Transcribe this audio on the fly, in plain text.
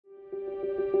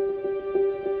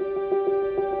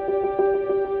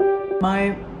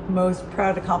My most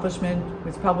proud accomplishment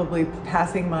was probably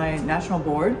passing my national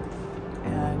board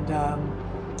and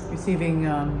receiving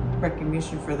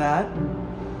recognition for that,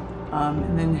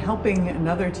 and then helping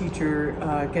another teacher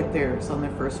get theirs on their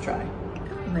first try.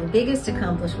 My biggest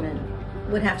accomplishment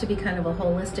would have to be kind of a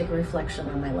holistic reflection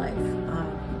on my life.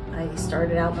 I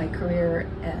started out my career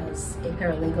as a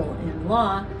paralegal in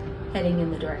law, heading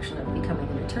in the direction of becoming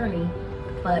an attorney,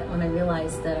 but when I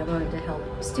realized that I wanted to help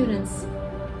students,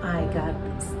 I got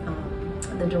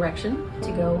the direction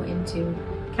to go into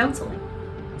counseling.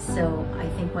 So I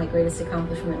think my greatest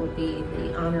accomplishment would be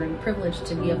the honor and privilege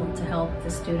to be able to help the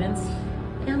students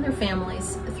and their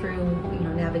families through,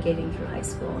 navigating through high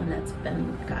school, and that's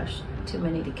been, gosh, too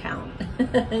many to count,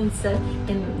 in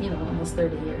almost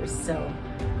 30 years. So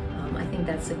I think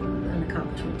that's an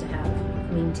accomplishment to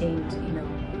have maintained,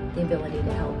 the ability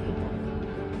to help people.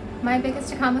 My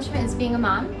biggest accomplishment is being a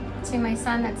mom to my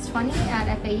son that's 20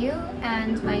 at FAU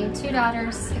and my 2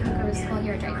 daughters who go to school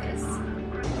here at Dreyfus. Being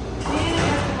an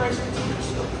inspiration to the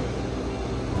children.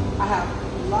 I have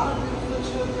a lot of beautiful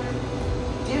children,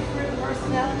 different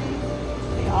personalities.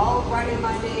 They all write in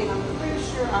my name. I'm pretty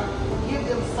sure I give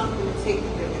them something to take to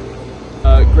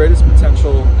them. Greatest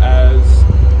potential as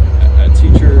a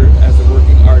teacher, as a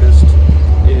working artist,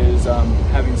 is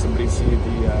having somebody see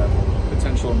the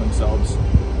potential in themselves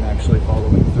and actually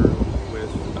following through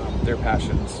with their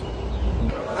passions.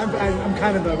 I'm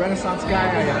kind of a Renaissance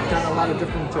guy. I've done a lot of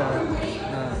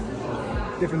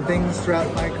different things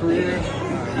throughout my career.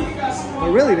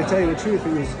 But really, to tell you the truth,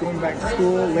 it was going back to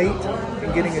school late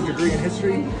and getting a degree in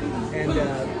history and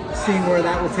seeing where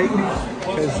that will take me,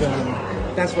 because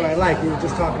that's what I like. We were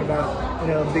just talking about,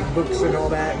 big books and all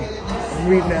that. And I'm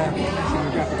reading a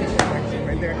graphic history magazine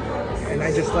right there, and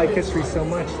I just like history so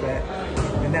much that,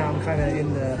 and now I'm kind of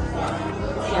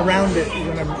around it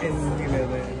when I'm in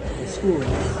the school,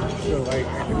 so I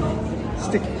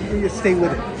can stay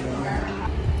with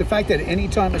it. The fact that any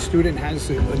time a student has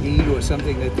a need or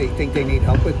something that they think they need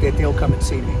help with, that they'll come and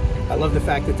see me. I love the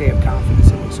fact that they have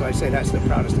confidence in me, so I say that's the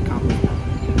proudest accomplishment.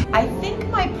 I think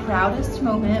my proudest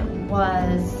moment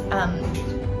was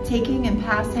taking and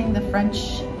passing the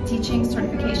French teaching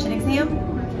certification exam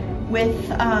with,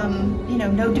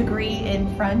 no degree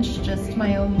in French, just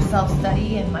my own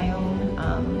self-study and my own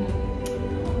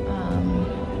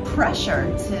pressure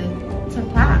to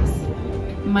pass.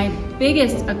 My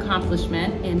biggest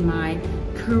accomplishment in my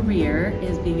career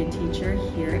is being a teacher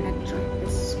here at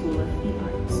Dreyfus School of the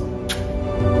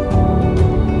Arts.